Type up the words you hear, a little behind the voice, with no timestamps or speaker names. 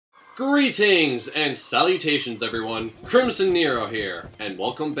Greetings and salutations, everyone. Crimson Nero here, and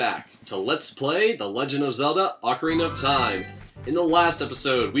welcome back to Let's Play The Legend of Zelda Ocarina of Time. In the last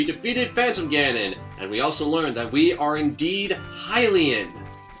episode, we defeated Phantom Ganon, and we also learned that we are indeed Hylian,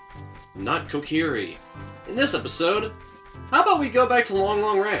 not Kokiri. In this episode, how about we go back to Lon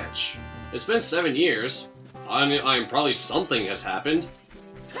Lon Ranch? It's been 7 years. I'm probably something has happened.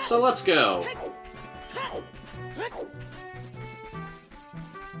 So let's go.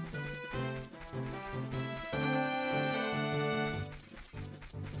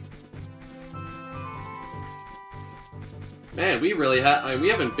 Man, we really we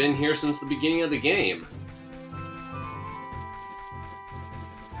haven't been here since the beginning of the game.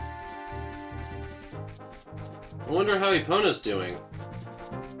 I wonder how Epona's doing.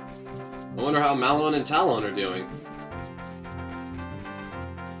 I wonder how Malon and Talon are doing.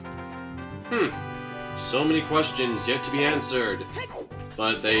 So many questions yet to be answered.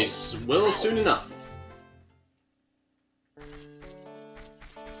 But they will soon enough.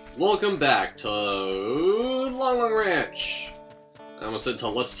 Welcome back to Lon Lon Ranch. I almost said to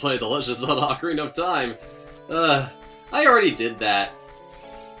Let's Play The Legend of Zelda Ocarina of Time. I already did that.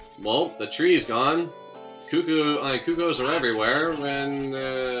 Well, the tree's gone. Cuckoos are everywhere, and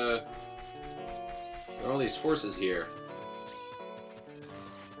there are all these horses here.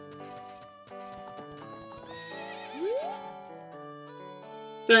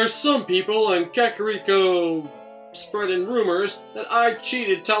 There's some people in Kakariko spreading rumors that I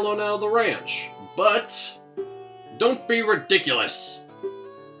cheated Talon out of the ranch, but don't be ridiculous.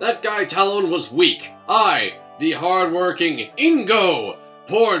 That guy Talon was weak. I, the hard-working Ingo,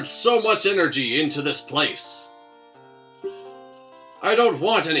 poured so much energy into this place. I don't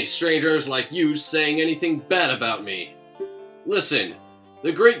want any strangers like you saying anything bad about me. Listen,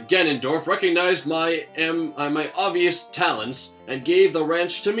 the great Ganondorf recognized my obvious talents and gave the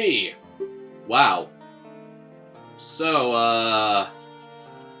ranch to me. Wow. So,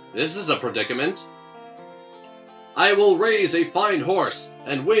 this is a predicament. I will raise a fine horse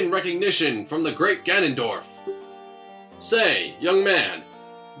and win recognition from the great Ganondorf. Say, young man,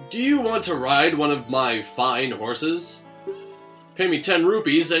 do you want to ride one of my fine horses? Pay me 10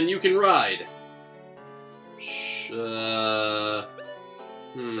 rupees and you can ride.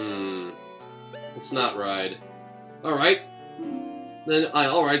 Let's not ride. Alright.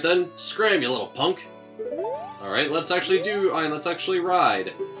 Alright then, scram, you little punk. Alright, let's actually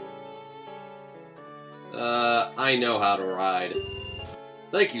ride. I know how to ride.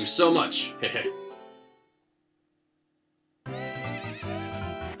 Thank you so much.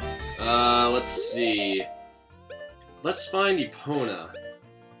 Let's see. Let's find Epona.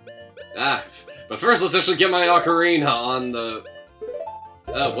 But first let's actually get my Ocarina on the...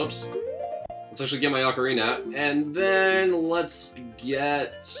 Oh, whoops. Let's actually get my Ocarina, and then let's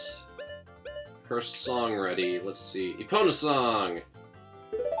get her song ready. Let's see. Epona song!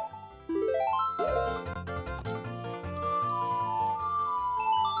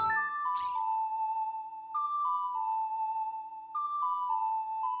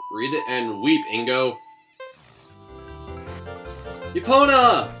 Read it and weep, Ingo.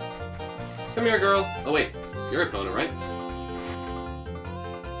 Epona! Come here, girl. Oh wait, you're Epona, right?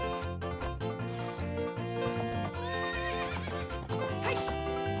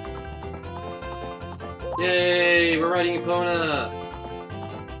 Yay, we're riding Epona!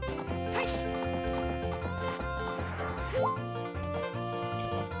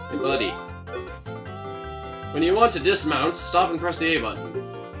 Hey, buddy. When you want to dismount, stop and press the A button.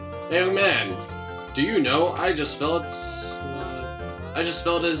 Hey, young man, do you know, I just felt as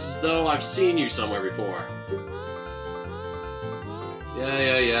though I've seen you somewhere before.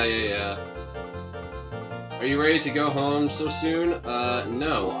 Yeah. Are you ready to go home so soon?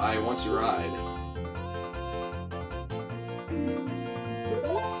 No, I want to ride.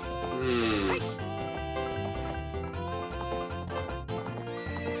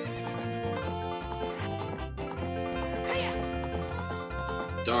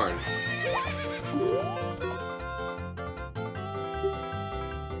 Darn.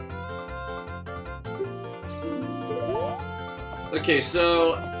 Okay,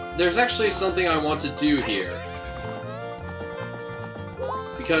 so there's actually something I want to do here.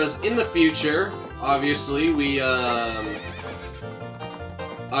 Because in the future, obviously,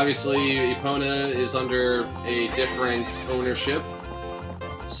 Epona is under a different ownership.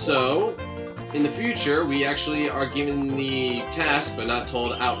 So, in the future, we actually are given the task, but not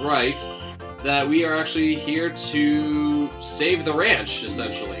told outright, that we are actually here to save the ranch,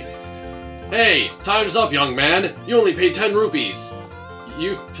 essentially. Hey, time's up, young man. You only paid 10 rupees.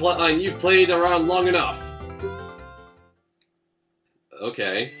 You've played around long enough.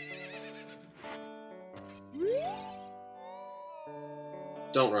 Okay.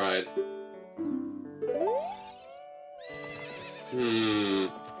 Don't ride.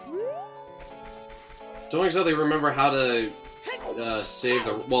 Don't exactly remember how to save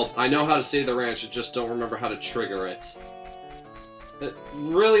the... Well, I know how to save the ranch, I just don't remember how to trigger it.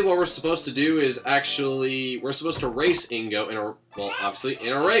 Really, what we're supposed to do is actually... We're supposed to race Ingo in a... Well, obviously,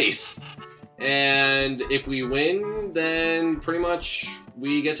 in a race. And if we win, then pretty much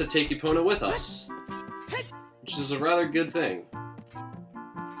we get to take Epona with us. Which is a rather good thing.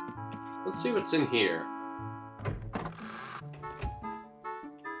 Let's see what's in here.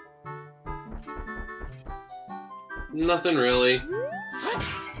 Nothing really.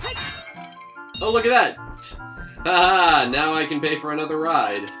 Oh, look at that! Haha, now I can pay for another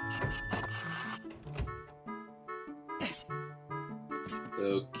ride.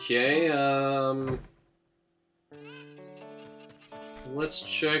 Okay, let's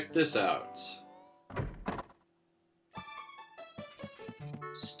check this out.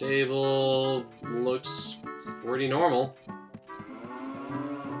 Stable, looks pretty normal.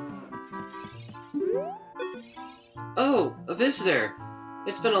 Oh, a visitor!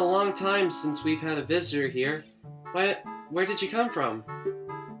 It's been a long time since we've had a visitor here. Where did you come from?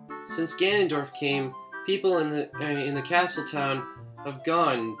 Since Ganondorf came, people in the castle town have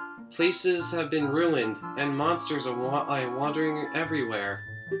gone. Places have been ruined, and monsters are wandering everywhere.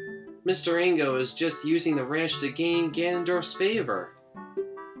 Mr. Ingo is just using the ranch to gain Ganondorf's favor.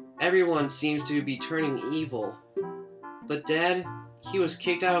 Everyone seems to be turning evil. But Dad, he was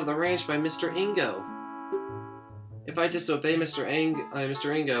kicked out of the ranch by Mr. Ingo. If I disobey Mr.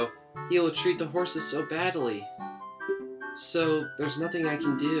 Ingo, he will treat the horses so badly. So, there's nothing I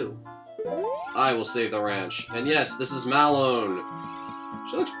can do. I will save the ranch. And yes, this is Malone.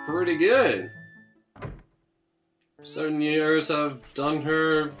 She looks pretty good. 7 years have done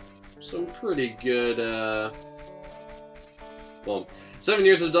her some pretty good, well, 7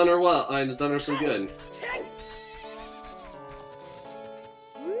 years have done her well, and done her some good.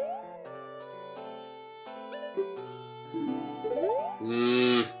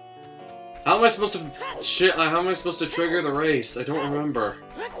 How am I supposed to... Shit, how am I supposed to trigger the race? I don't remember.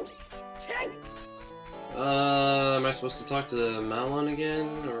 Am I supposed to talk to Malon again,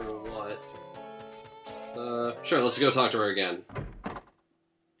 or what? Sure, let's go talk to her again.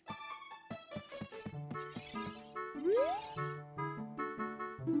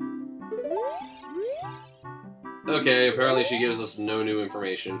 Okay, apparently she gives us no new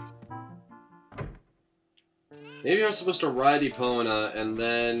information. Maybe I'm supposed to ride Epona and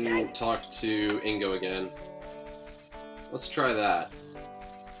then talk to Ingo again. Let's try that.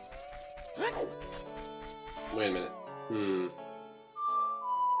 Wait a minute.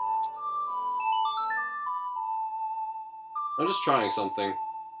 I'm just trying something.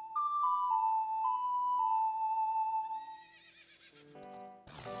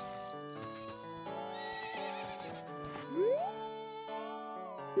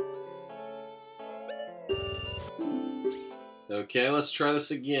 Okay, let's try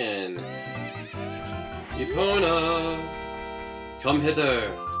this again. Epona, come hither.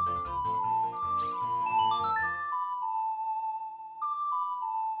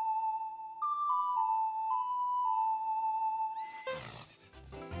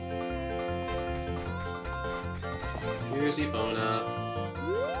 Here's Epona.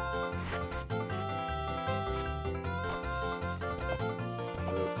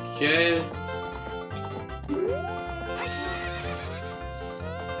 Okay.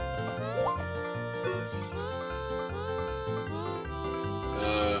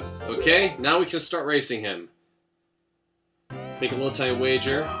 Okay, now we can start racing him. Make a little tiny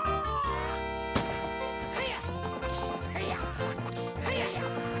wager.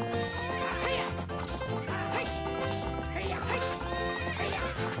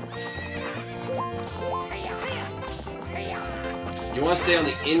 You want to stay on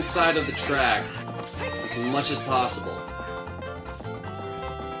the inside of the track as much as possible.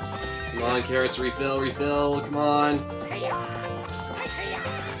 Come on, carrots, refill, refill, come on.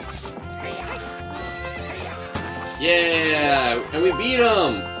 Yeah, and we beat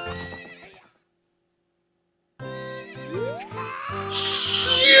him!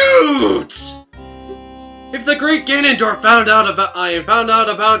 Shoot! If the great Ganondorf found out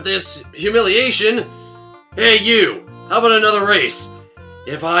about this humiliation, hey you, how about another race?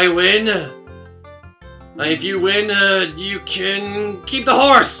 If I win, if you win, you can keep the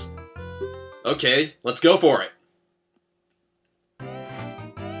horse! Okay, let's go for it.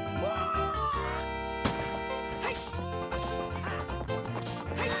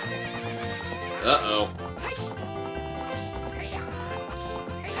 Uh-oh.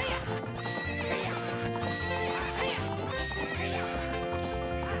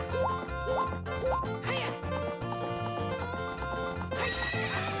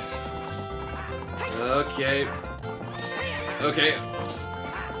 Okay. Okay.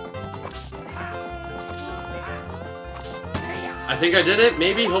 I think I did it,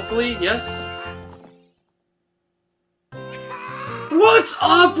 maybe, hopefully, yes? What's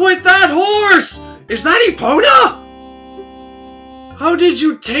up with that horse? Is that Epona? How did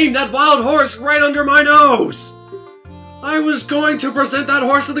you tame that wild horse right under my nose? I was going to present that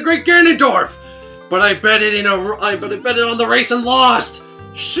horse to the Great Ganondorf, but I bet it on the race and lost.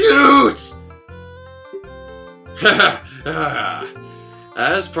 Shoot!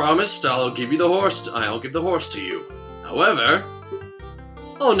 As promised, I'll give the horse to you. However,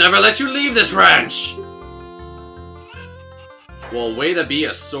 I'll never let you leave this ranch. Well, way to be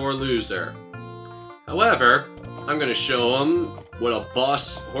a sore loser. However, I'm gonna show him what a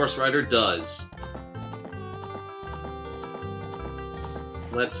boss horse rider does.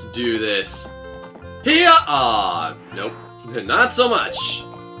 Let's do this. Here-ah! Nope, not so much.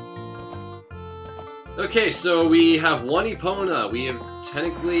 Okay, so we have one Epona. We have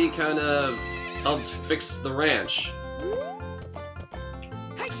technically kind of helped fix the ranch.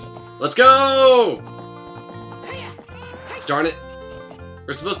 Let's go! Darn it.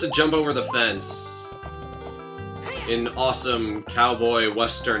 We're supposed to jump over the fence in awesome cowboy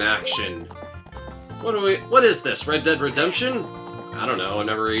western action. What is this, Red Dead Redemption? I don't know, I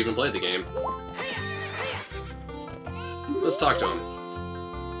never even played the game. Let's talk to him.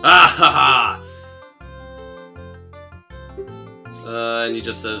 Ah ha ha! And he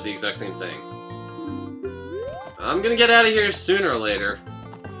just says the exact same thing. I'm gonna get out of here sooner or later.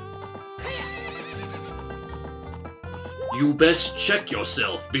 You best check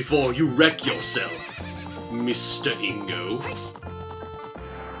yourself before you wreck yourself, Mr. Ingo.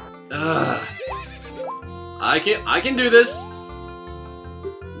 I can do this.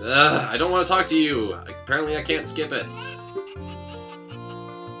 I don't want to talk to you. Apparently I can't skip it.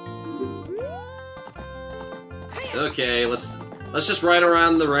 Okay, let's just ride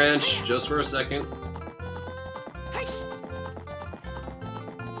around the ranch just for a second.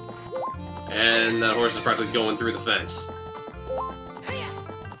 And that horse is practically going through the fence.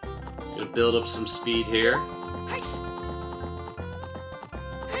 Gonna build up some speed here.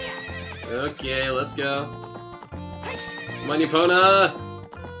 Okay, let's go. Come on, Epona!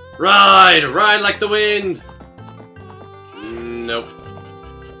 Ride! Ride like the wind! Nope.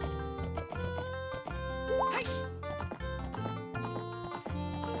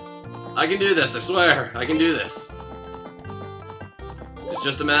 I can do this, I swear. I can do this. It's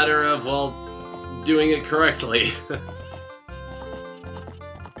just a matter of, well, doing it correctly.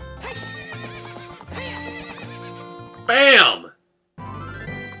 Bam!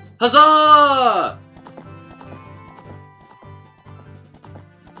 Huzzah!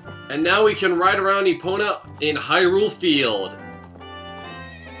 And now we can ride around Epona in Hyrule Field.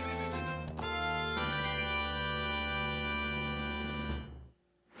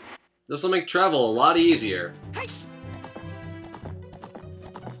 This will make travel a lot easier.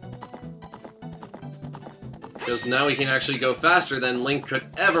 Because now we can actually go faster than Link could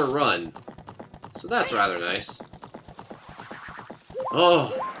ever run. So that's rather nice.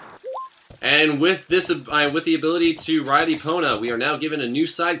 Oh. And with this, with the ability to ride Epona, we are now given a new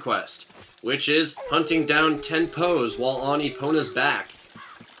side quest, which is hunting down 10 Poes while on Epona's back.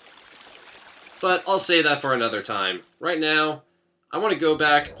 But I'll save that for another time. Right now, I want to go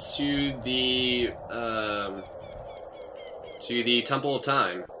back to the Temple of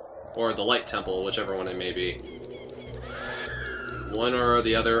Time, or the Light Temple, whichever one it may be. One or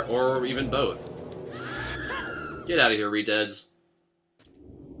the other, or even both. Get out of here, Redeads.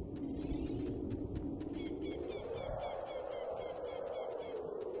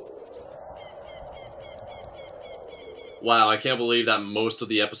 Wow, I can't believe that most of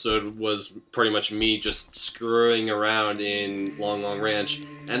the episode was pretty much me just screwing around in Lon Lon Ranch,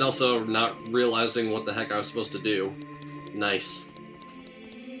 and also not realizing what the heck I was supposed to do. Nice.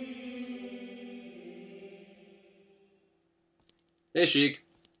 Hey, Sheik.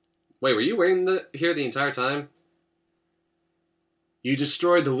 Wait, were you waiting here the entire time? You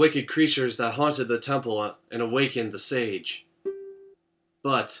destroyed the wicked creatures that haunted the temple and awakened the sage.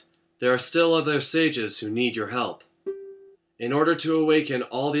 But there are still other sages who need your help. In order to awaken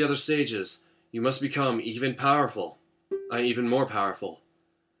all the other sages, you must become even more powerful.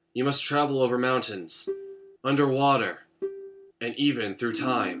 You must travel over mountains, underwater, and even through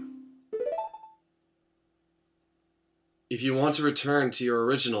time. If you want to return to your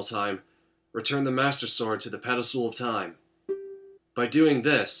original time, return the Master Sword to the pedestal of time. By doing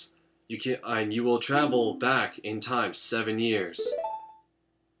this, you will travel back in time 7 years.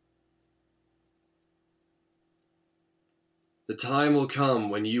 The time will come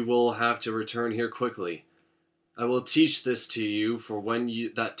when you will have to return here quickly. I will teach this to you for when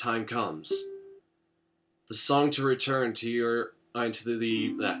that time comes. The song to return to your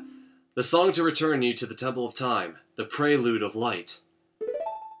the song to return you to the Temple of Time, the Prelude of Light.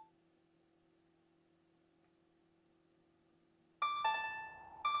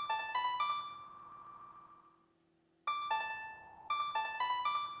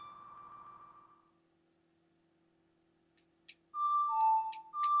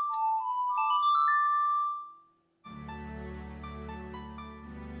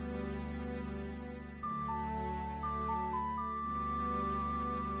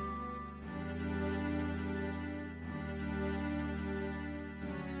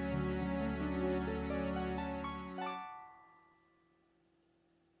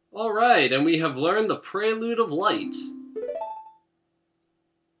 Alright, and we have learned the Prelude of Light.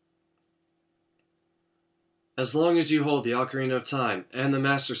 As long as you hold the Ocarina of Time and the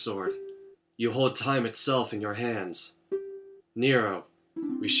Master Sword, you hold time itself in your hands. Nero,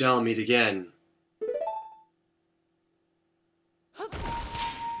 we shall meet again.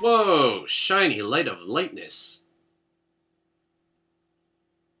 Whoa, shiny light of lightness.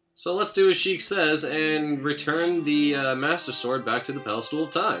 So let's do as Sheik says and return the Master Sword back to the Pedestal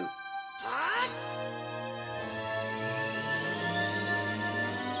of Time.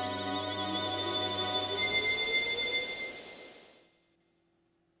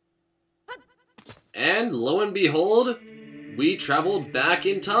 And lo and behold, we traveled back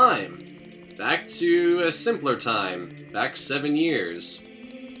in time. Back to a simpler time. Back 7 years.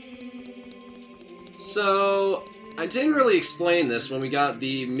 So, I didn't really explain this when we got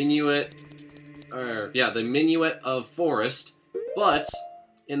the Minuet, the Minuet of Forest, but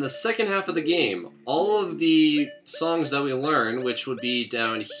in the second half of the game, all of the songs that we learn, which would be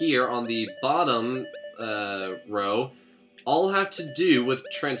down here on the bottom row, all have to do with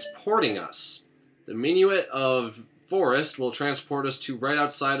transporting us. The Minuet of Forest will transport us to right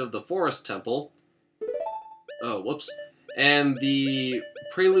outside of the Forest Temple. Oh, whoops. And the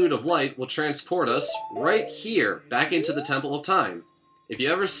Prelude of Light will transport us right here, back into the Temple of Time. If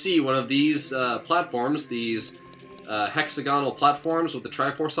you ever see one of these platforms, these hexagonal platforms with the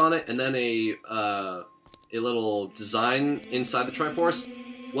Triforce on it, and then a little design inside the Triforce,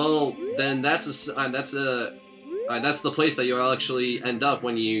 well, then that's the place that you'll actually end up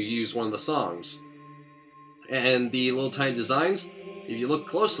when you use one of the songs. And the little tiny designs, if you look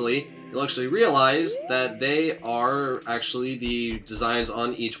closely, you'll actually realize that they are actually the designs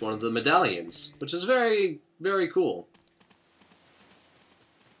on each one of the medallions, which is very, very cool.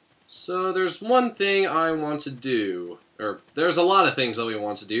 So there's one thing I want to do, or there's a lot of things that we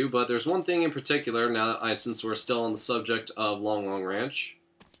want to do, but there's one thing in particular, now that since we're still on the subject of Lon Lon Ranch,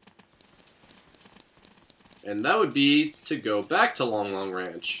 and that would be to go back to Lon Lon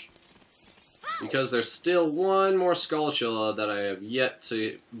Ranch. Because there's still one more Skulltula that I have yet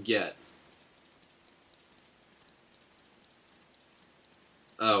to get.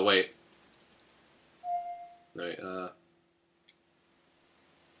 Oh, wait. Wait,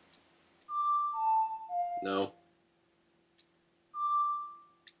 no.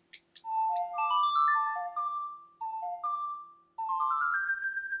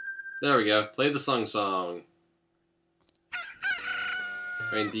 There we go. Play the song.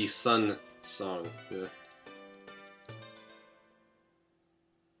 I mean, the sun song. Yeah.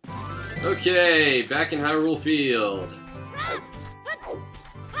 Okay, back in Hyrule Field.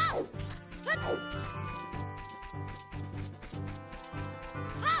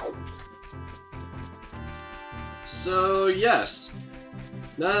 So, yes.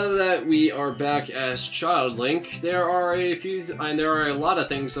 Now that we are back as Child Link, there are a lot of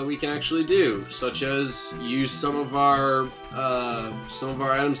things that we can actually do, such as use some of our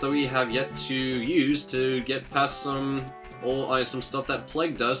items that we have yet to use to get past some stuff that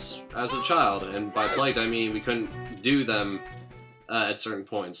plagued us as a child. And by plagued, I mean we couldn't do them at certain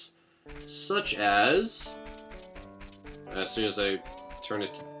points, such as soon as I turn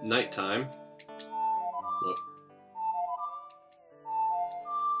it to nighttime. Whoop.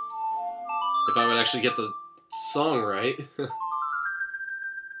 If I would actually get the song right.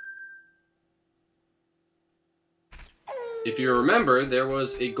 If you remember, there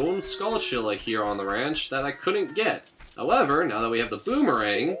was a golden Skulltula here on the ranch that I couldn't get. However, now that we have the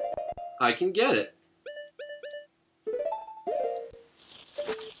boomerang, I can get it.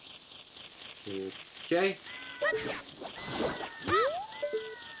 Okay.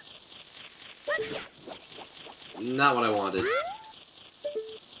 Not what I wanted.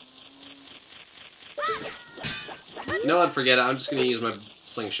 You know what, forget it. I'm just going to use my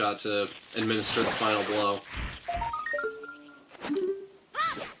slingshot to administer the final blow.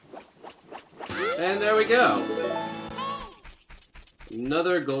 And there we go.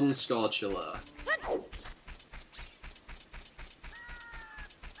 Another golden Skulltula.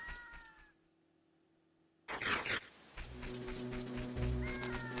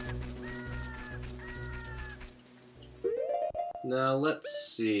 Now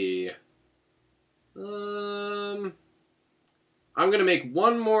let's see. I'm gonna make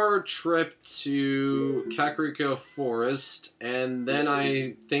one more trip to Kakariko Forest, and then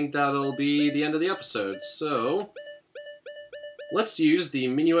I think that'll be the end of the episode. So, let's use the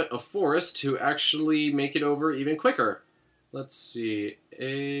Minuet of Forest to actually make it over even quicker. Let's see.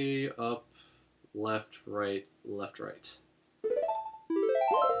 A, up, left, right, left, right.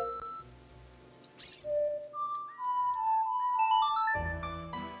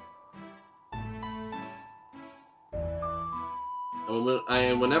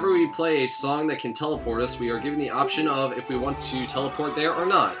 And whenever we play a song that can teleport us, we are given the option of if we want to teleport there or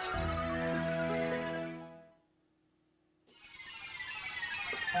not.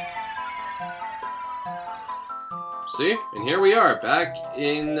 See? And here we are, back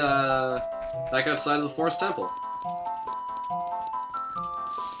outside of the Forest Temple.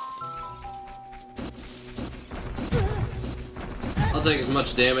 I'll take as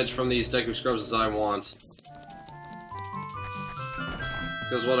much damage from these Deku Scrubs as I want.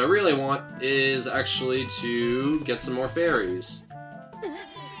 Because what I really want is actually to get some more fairies.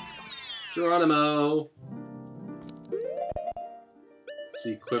 Geronimo! Let's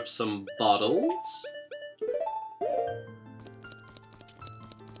equip some bottles.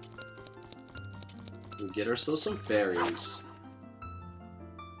 And get ourselves some fairies.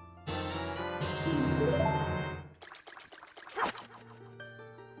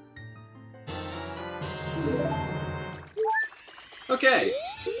 Okay.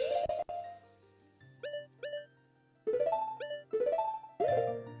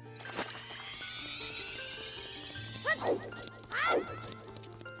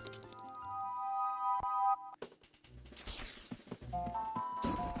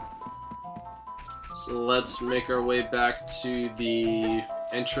 So let's make our way back to the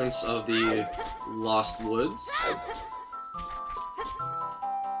entrance of the Lost Woods.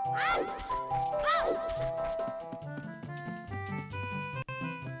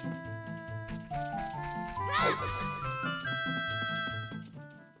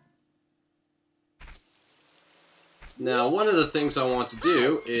 Now, one of the things I want to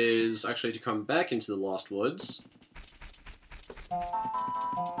do is actually to come back into the Lost Woods.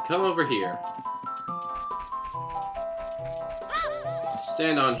 Come over here.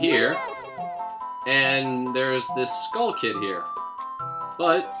 Stand on here. And there's this Skull Kid here.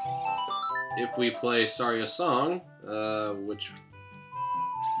 But, if we play Sorry a Song, which...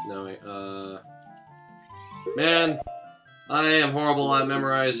 No, wait, Man, I am horrible at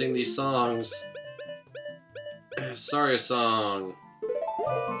memorizing these songs. Sorry a Song.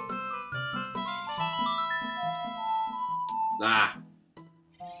 Ah.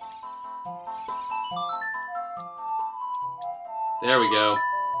 There we go.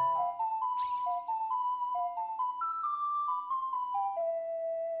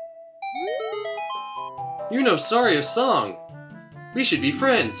 You know Sorry a Song. We should be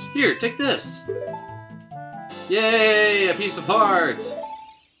friends. Here, take this. Yay, a piece of heart.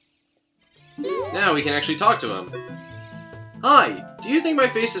 Now we can actually talk to him. Hi, do you think my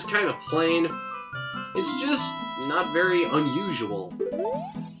face is kind of plain? It's just not very unusual.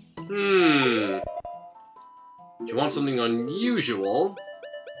 If you want something unusual,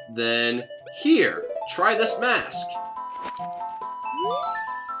 then here, try this mask.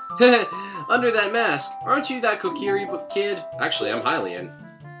 Under that mask, aren't you that Kokiri kid? Actually, I'm Hylian.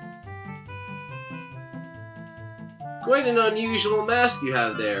 Quite an unusual mask you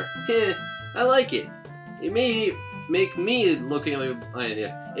have there. I like it. It may make me look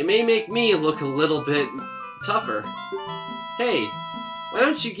a little bit tougher. Hey, why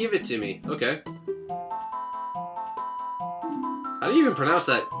don't you give it to me? Okay. How do you even pronounce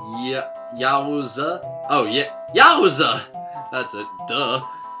that? Yowza? Oh, yeah. Yowza! That's it. Duh.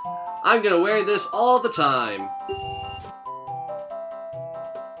 I'm gonna wear this all the time.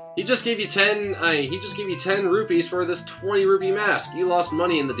 He just gave you 10 rupees for this 20 rupee mask. You lost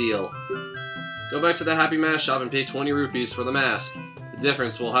money in the deal. Go back to the Happy Mask shop and pay 20 rupees for the mask. The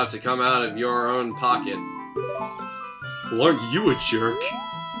difference will have to come out of your own pocket. Well, aren't you a jerk?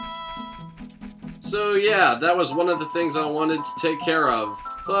 So yeah, that was one of the things I wanted to take care of.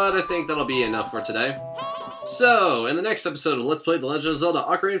 But I think that'll be enough for today. So, in the next episode of Let's Play The Legend of Zelda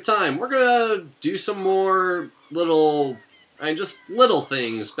Ocarina of Time, we're gonna do some more little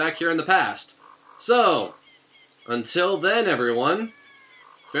things back here in the past. So, until then everyone,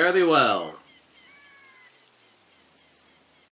 fare thee well.